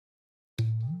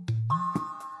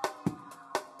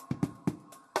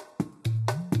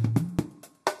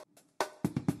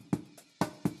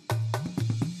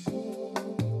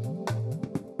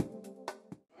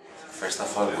First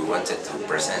of all, we wanted to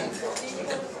present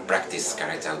the practice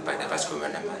carried out by the Basque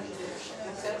government,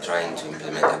 trying to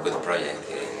implement a good project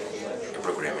in the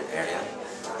procurement area.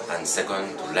 And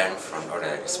second, to learn from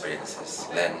other experiences,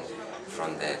 learn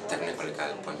from the technical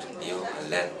point of view, and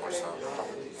learn also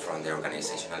from the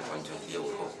organizational point of view,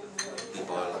 how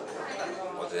people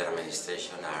of the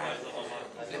administration are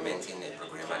implementing the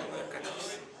procurement in their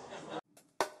countries.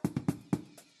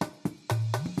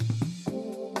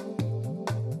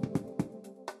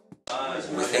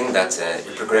 We think that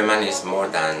eProcurement is more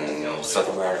than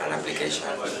software and application.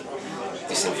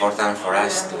 It is important for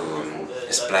us to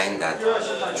explain that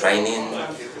training,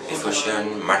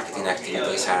 diffusion, marketing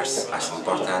activities are as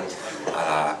important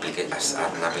as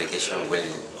an application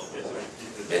will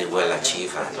very well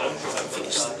achieve and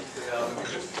finished.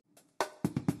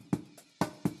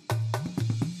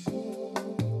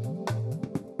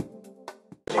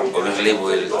 Obviously,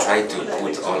 we'll try to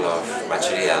put all of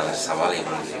materials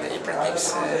available in the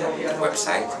ePractice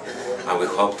website, and we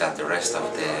hope that the rest of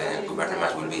the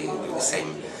governments will be the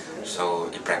same. So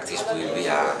ePractice will be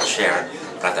a shared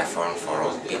platform for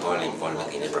all people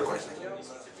involved in eProcurement.